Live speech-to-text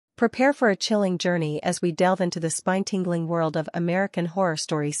Prepare for a chilling journey as we delve into the spine-tingling world of American Horror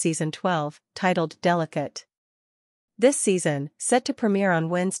Story Season 12, titled Delicate. This season, set to premiere on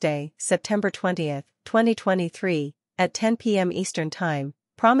Wednesday, September 20th, 2023, at 10 p.m. Eastern Time,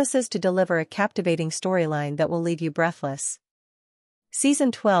 promises to deliver a captivating storyline that will leave you breathless.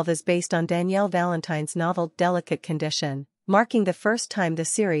 Season 12 is based on Danielle Valentine's novel Delicate Condition, marking the first time the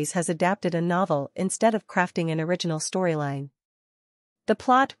series has adapted a novel instead of crafting an original storyline. The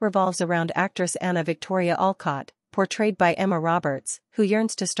plot revolves around actress Anna Victoria Alcott, portrayed by Emma Roberts, who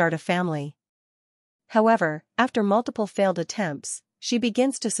yearns to start a family. However, after multiple failed attempts, she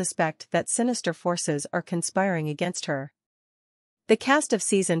begins to suspect that sinister forces are conspiring against her. The cast of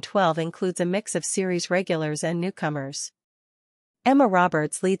Season 12 includes a mix of series regulars and newcomers. Emma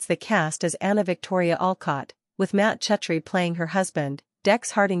Roberts leads the cast as Anna Victoria Alcott, with Matt Chetry playing her husband.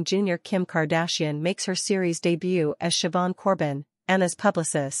 Dex Harding Jr. Kim Kardashian makes her series debut as Siobhan Corbin, Anna's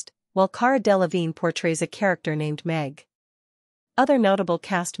publicist, while Cara Delevingne portrays a character named Meg. Other notable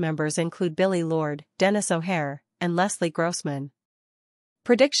cast members include Billy Lord, Dennis O'Hare, and Leslie Grossman.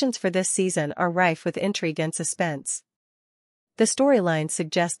 Predictions for this season are rife with intrigue and suspense. The storyline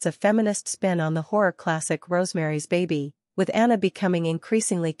suggests a feminist spin on the horror classic Rosemary's Baby, with Anna becoming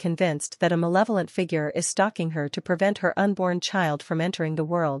increasingly convinced that a malevolent figure is stalking her to prevent her unborn child from entering the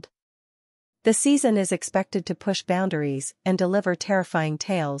world. The season is expected to push boundaries and deliver terrifying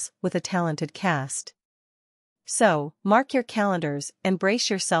tales with a talented cast. So, mark your calendars and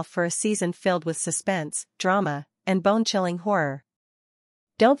brace yourself for a season filled with suspense, drama, and bone-chilling horror.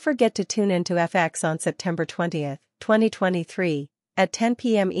 Don't forget to tune in to FX on September 20th, 2023, at 10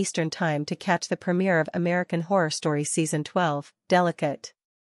 p.m. Eastern Time to catch the premiere of American Horror Story Season 12, Delicate.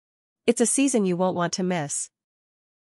 It's a season you won't want to miss.